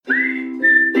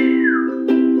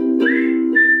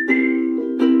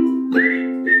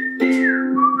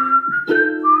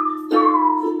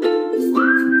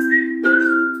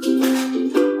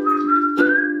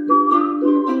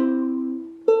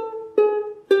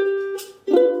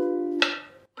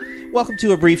Welcome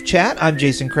to A Brief Chat. I'm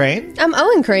Jason Crane. I'm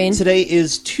Owen Crane. Today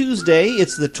is Tuesday.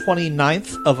 It's the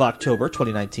 29th of October,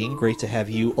 2019. Great to have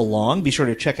you along. Be sure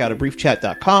to check out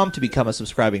abriefchat.com to become a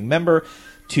subscribing member,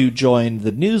 to join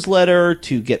the newsletter,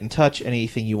 to get in touch.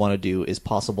 Anything you want to do is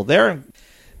possible there.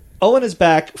 Owen is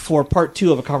back for part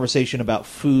 2 of a conversation about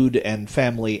food and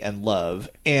family and love.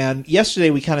 And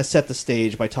yesterday we kind of set the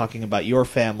stage by talking about your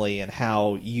family and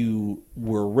how you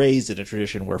were raised in a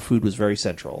tradition where food was very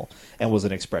central and was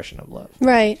an expression of love.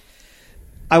 Right.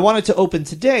 I wanted to open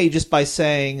today just by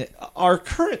saying our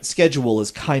current schedule is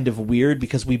kind of weird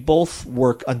because we both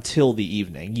work until the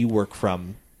evening. You work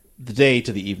from the day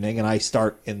to the evening, and I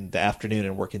start in the afternoon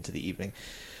and work into the evening.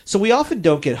 So we often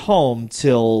don't get home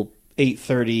till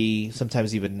 8:30,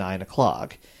 sometimes even 9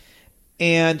 o'clock.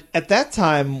 And at that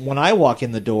time, when I walk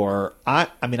in the door,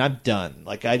 I'm done.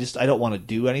 Like, I don't want to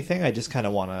do anything. I just kind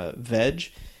of want to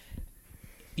veg.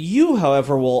 You,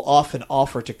 however, will often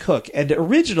offer to cook. And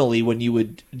originally, when you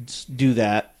would do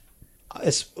that,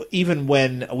 even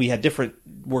when we had different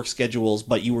work schedules,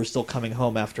 but you were still coming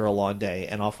home after a long day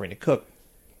and offering to cook,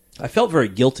 I felt very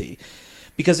guilty.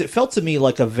 Because it felt to me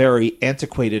like a very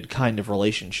antiquated kind of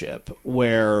relationship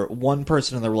where one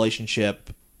person in the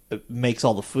relationship makes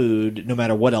all the food no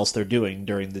matter what else they're doing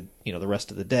during the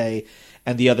rest of the day,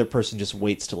 and the other person just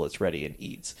waits till it's ready and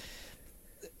eats.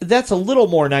 That's a little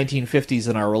more 1950s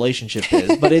than our relationship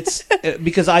is, but it's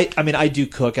because I do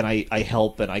cook and I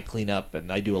help and I clean up and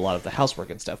I do a lot of the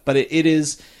housework and stuff, but it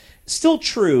is still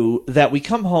true that we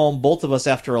come home, both of us,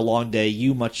 after a long day,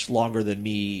 you much longer than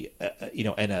me,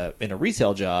 in a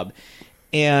retail job,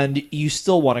 and you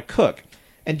still want to cook.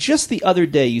 And just the other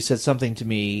day, you said something to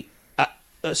me.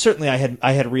 Certainly,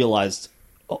 I had realized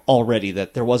already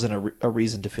that there wasn't a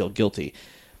reason to feel guilty.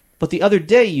 But the other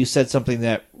day, you said something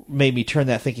that made me turn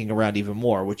that thinking around even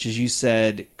more, which is you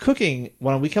said, cooking,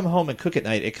 when we come home and cook at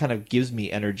night, it kind of gives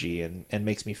me energy and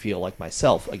makes me feel like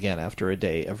myself again after a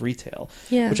day of retail,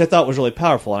 which I thought was really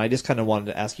powerful. And I just kind of wanted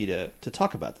to ask you to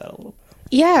talk about that a little bit.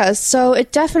 Yeah, so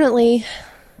it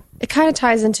kind of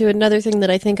ties into another thing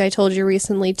that I think I told you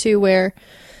recently too, where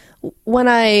when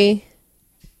I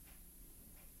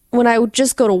would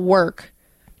just go to work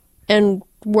and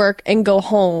go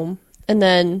home, and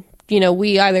then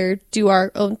we either do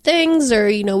our own things or,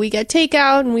 we get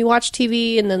takeout and we watch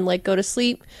TV and then, go to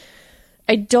sleep.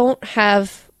 I don't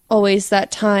have always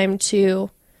that time to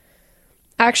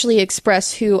actually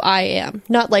express who I am.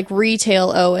 Not like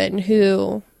retail Owen,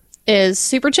 who is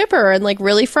super chipper and,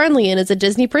 really friendly and is a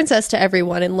Disney princess to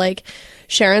everyone. And,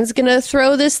 Sharon's gonna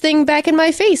throw this thing back in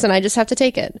my face and I just have to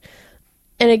take it.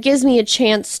 And it gives me a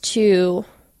chance to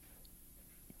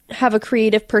have a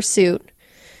creative pursuit.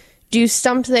 Do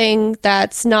something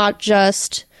that's not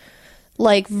just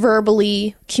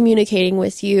verbally communicating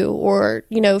with you or,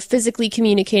 physically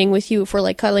communicating with you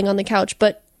for cuddling on the couch,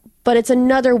 but it's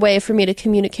another way for me to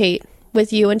communicate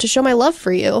with you and to show my love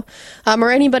for you,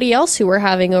 or anybody else who we're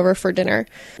having over for dinner.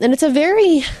 And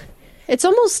it's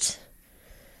almost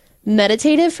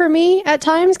meditative for me at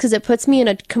times because it puts me in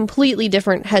a completely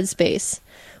different headspace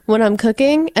when I'm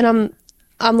cooking, and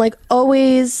I'm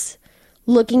always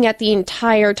looking at the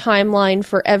entire timeline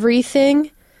for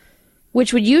everything,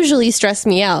 which would usually stress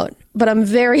me out, but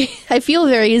I feel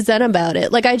very zen about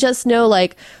it. I just know,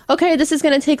 okay, this is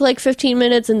going to take 15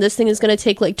 minutes and this thing is going to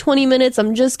take 20 minutes.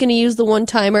 I'm just going to use the one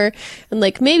timer and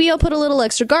maybe I'll put a little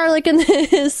extra garlic in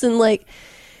this. And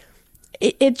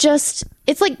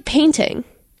it's like painting.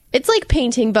 It's like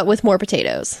painting, but with more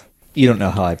potatoes. You don't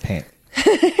know how I paint.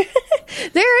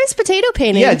 There is potato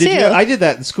painting, too. Yeah, I did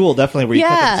that in school, definitely, where you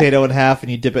cut the potato in half and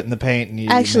you dip it in the paint. And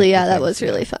actually, that was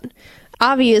really fun.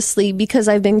 Obviously, because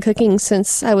I've been cooking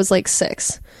since I was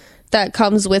 6, that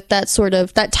comes with that sort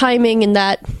of, that timing and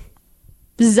that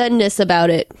zenness about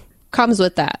it comes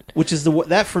with that. Which is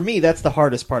that for me, that's the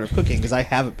hardest part of cooking, because I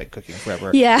haven't been cooking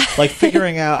forever. Yeah.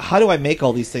 Figuring out, how do I make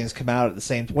all these things come out at the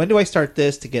same time? When do I start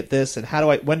this to get this? And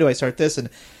when do I start this? And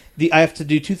I have to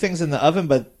do 2 things in the oven,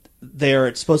 but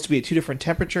it's supposed to be at 2 different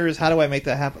temperatures. How do I make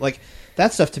that happen?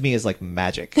 That stuff to me is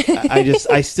magic.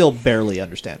 I still barely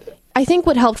understand it. I think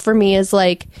what helped for me is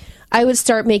I would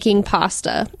start making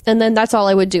pasta, and then that's all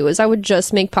I would do is I would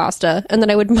just make pasta, and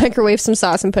then I would microwave some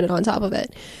sauce and put it on top of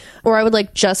it. Or I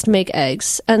would just make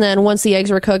eggs, and then once the eggs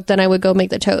were cooked, then I would go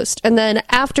make the toast. And then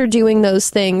after doing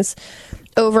those things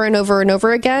over and over and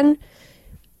over again,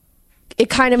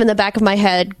 it kind of in the back of my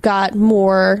head got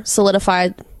more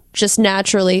solidified just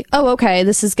naturally. Oh, okay,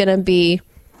 this is going to be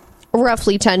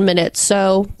roughly 10 minutes.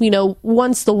 So,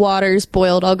 once the water's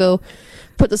boiled, I'll go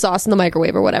put the sauce in the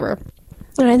microwave or whatever.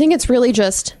 And I think it's really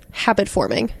just habit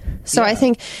forming. So I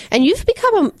think, and you've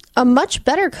become a much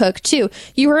better cook too.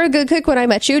 You were a good cook when I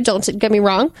met you. Don't get me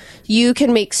wrong. You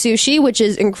can make sushi, which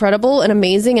is incredible and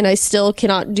amazing. And I still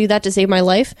cannot do that to save my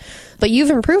life. But you've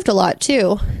improved a lot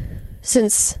too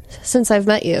since I've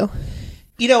met you.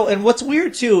 You know, and what's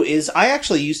weird too is I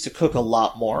actually used to cook a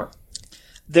lot more.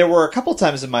 There were a couple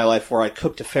times in my life where I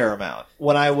cooked a fair amount.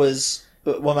 When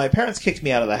my parents kicked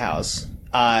me out of the house,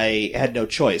 I had no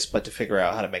choice but to figure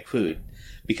out how to make food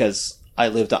because I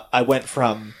went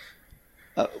from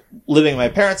living in my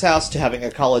parents' house to having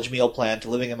a college meal plan to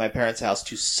living in my parents' house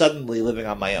to suddenly living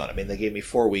on my own. I mean, they gave me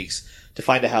 4 weeks to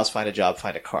find a house, find a job,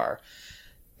 find a car.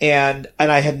 And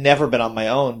I had never been on my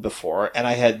own before, and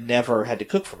I had never had to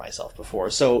cook for myself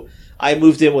before. So I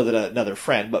moved in with another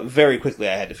friend, but very quickly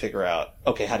I had to figure out,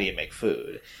 okay, how do you make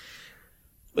food?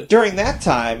 But during that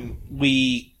time,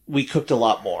 we cooked a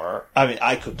lot more. I mean,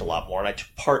 I cooked a lot more, and I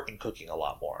took part in cooking a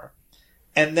lot more.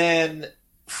 And then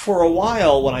for a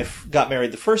while, when I got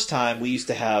married the first time, we used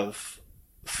to have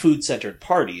food-centered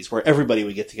parties where everybody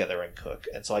would get together and cook.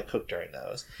 And so I cooked during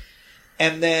those.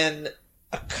 And then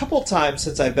a couple times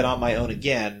since I've been on my own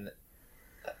again,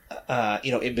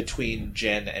 in between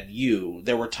Jen and you,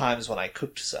 there were times when I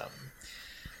cooked some.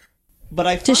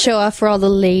 But to show off for all the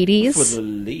ladies. For the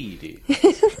ladies.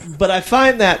 But I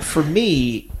find that for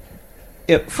me,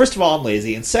 first of all, I'm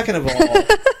lazy. And second of all,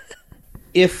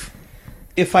 if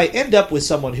I end up with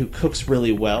someone who cooks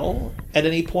really well at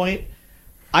any point,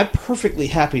 I'm perfectly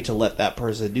happy to let that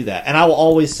person do that. And I will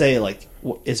always say, like,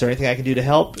 is there anything I can do to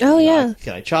help? Oh, yeah.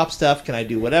 Can I chop stuff? Can I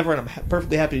do whatever? And I'm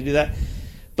perfectly happy to do that.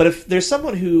 But if there's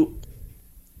someone who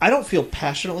I don't feel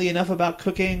passionately enough about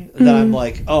cooking, that I'm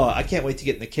like, oh, I can't wait to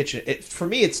get in the kitchen. For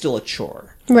me, it's still a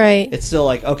chore. Right. It's still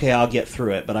like, okay, I'll get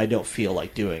through it, but I don't feel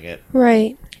like doing it.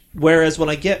 Right. Whereas when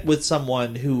I get with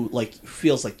someone who like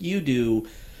feels like you do,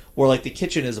 where like the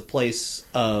kitchen is a place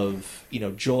of,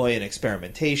 joy and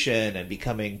experimentation and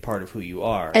becoming part of who you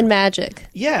are. And magic.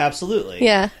 Yeah, absolutely.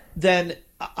 Yeah. Then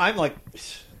I'm like,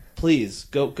 please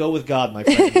go with God, my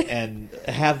friend, and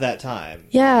have that time.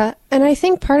 Yeah. And I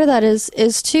think part of that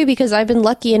is too, because I've been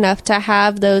lucky enough to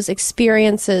have those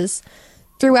experiences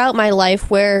throughout my life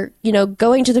where,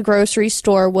 going to the grocery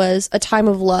store was a time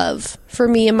of love for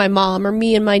me and my mom or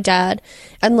me and my dad.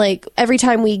 And like every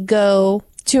time we go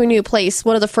to a new place,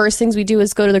 one of the first things we do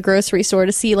is go to the grocery store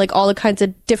to see like all the kinds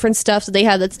of different stuff that they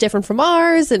have that's different from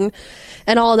ours and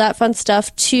all of that fun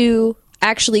stuff, to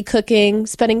actually cooking,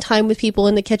 spending time with people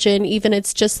in the kitchen. Even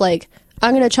it's just like,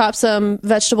 I'm going to chop some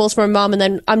vegetables for my mom and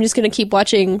then I'm just going to keep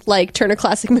watching like Turner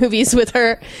Classic Movies with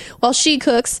her while she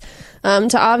cooks,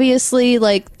 to obviously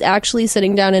like actually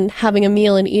sitting down and having a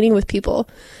meal and eating with people.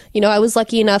 I was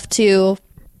lucky enough to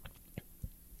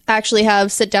actually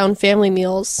have sit down family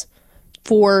meals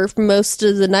for most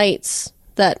of the nights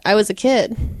that I was a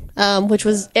kid,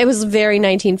 it was very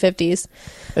 1950s.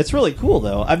 It's really cool,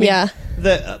 though. I mean,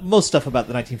 yeah. Most stuff about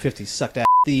the 1950s sucked ass.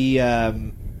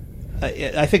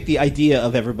 I think the idea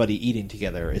of everybody eating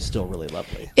together is still really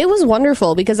lovely. It was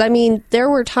wonderful because, there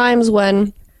were times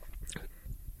when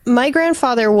my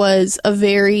grandfather was a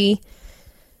very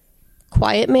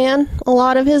quiet man a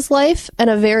lot of his life and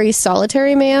a very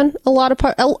solitary man a lot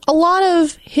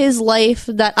of his life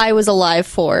that I was alive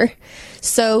for.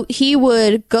 So he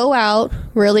would go out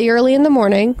really early in the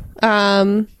morning,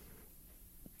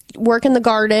 work in the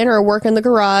garden or work in the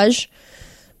garage,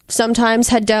 sometimes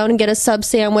head down and get a sub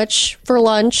sandwich for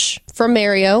lunch from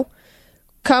Mario,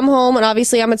 come home, and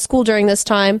obviously I'm at school during this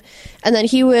time, and then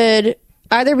he would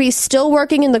either be still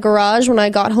working in the garage when I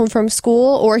got home from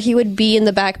school, or he would be in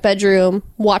the back bedroom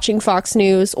watching Fox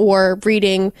News or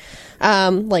reading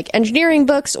like engineering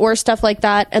books or stuff like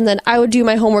that. And then I would do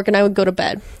my homework and I would go to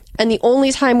bed. And the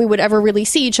only time we would ever really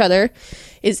see each other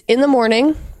is in the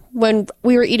morning when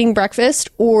we were eating breakfast,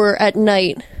 or at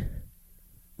night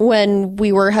when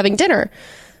we were having dinner.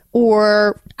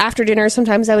 Or after dinner,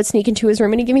 sometimes I would sneak into his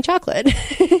room and he'd give me chocolate.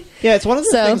 Yeah, it's one of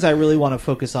the things I really want to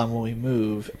focus on when we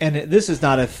move. And this is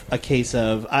not a case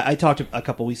of... I talked a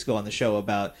couple weeks ago on the show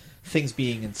about things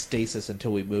being in stasis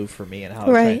until we move for me and how I'm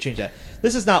trying to change that.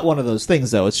 This is not one of those things,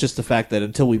 though. It's just the fact that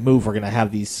until we move, we're going to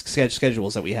have these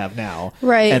schedules that we have now.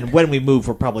 Right. And when we move,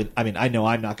 we're probably... I know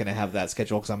I'm not going to have that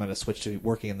schedule because I'm going to switch to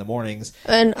working in the mornings.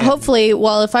 And hopefully,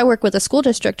 if I work with a school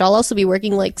district, I'll also be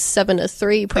working like 7 to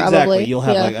 3, probably. Exactly. You'll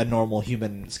have like a normal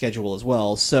human schedule as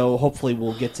well. So hopefully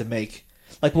we'll get to make...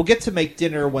 we'll get to make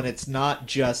dinner when it's not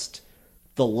just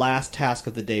the last task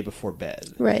of the day before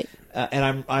bed. Right.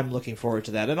 And I'm looking forward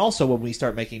to that. And also when we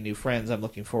start making new friends, I'm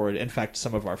looking forward. In fact,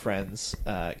 some of our friends,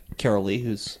 Carol Lee,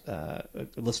 who's a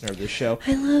listener of this show.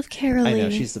 I love Carol Lee. I know,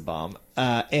 she's the bomb.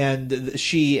 And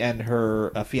she and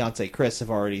her fiance Chris have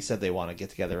already said they want to get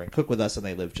together and cook with us, and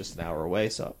they live just an hour away.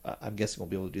 So I'm guessing we'll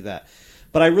be able to do that.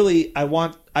 But I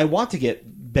want to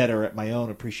get better at my own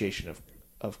appreciation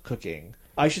of cooking.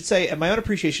 I should say at my own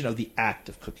appreciation of the act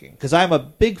of cooking, because I'm a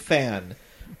big fan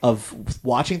of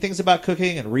watching things about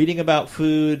cooking and reading about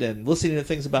food and listening to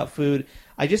things about food.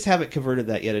 I just haven't converted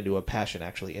that yet into a passion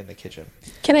actually in the kitchen.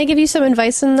 Can I give you some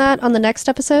advice on that on the next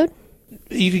episode?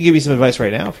 You can give me some advice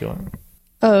right now if you want.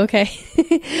 Oh, okay.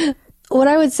 What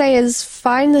I would say is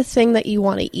find the thing that you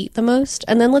want to eat the most,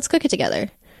 and then let's cook it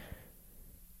together.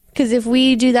 Because if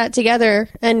we do that together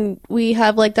and we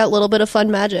have like that little bit of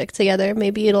fun magic together,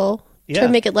 maybe it'll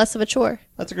make it less of a chore.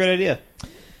 That's a great idea.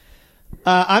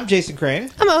 I'm Jason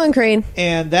Crane. I'm Owen Crane.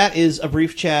 And that is a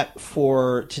brief chat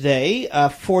for today.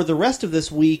 For the rest of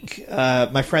this week,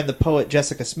 my friend the poet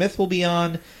Jessica Smith will be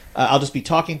on. I'll just be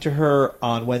talking to her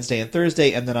on Wednesday and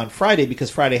Thursday, and then on Friday,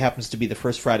 because Friday happens to be the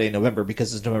first Friday in November,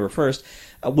 because it's November 1st,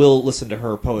 we'll listen to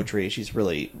her poetry. She's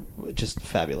really just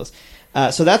fabulous.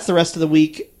 So that's the rest of the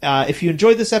week. If you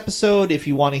enjoyed this episode, if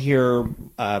you want to hear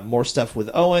more stuff with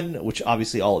Owen, which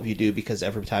obviously all of you do, because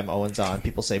every time Owen's on,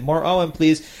 people say, more Owen,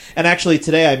 please. And actually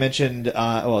today I mentioned,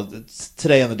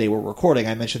 today on the day we're recording,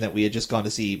 I mentioned that we had just gone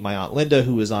to see my Aunt Linda,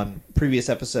 who was on previous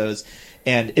episodes,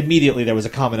 and immediately there was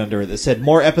a comment under it that said,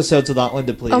 more episodes with Aunt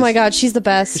Linda, please. Oh my god, she's the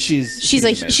best.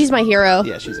 She's my hero.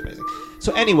 Yeah, she's amazing.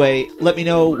 So anyway, let me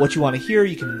know what you want to hear.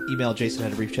 You can email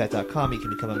jason@abriefchat.com. You can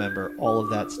become a member. All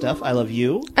of that stuff. I love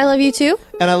you. I love you too.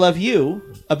 And I love you.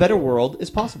 A better world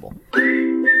is possible.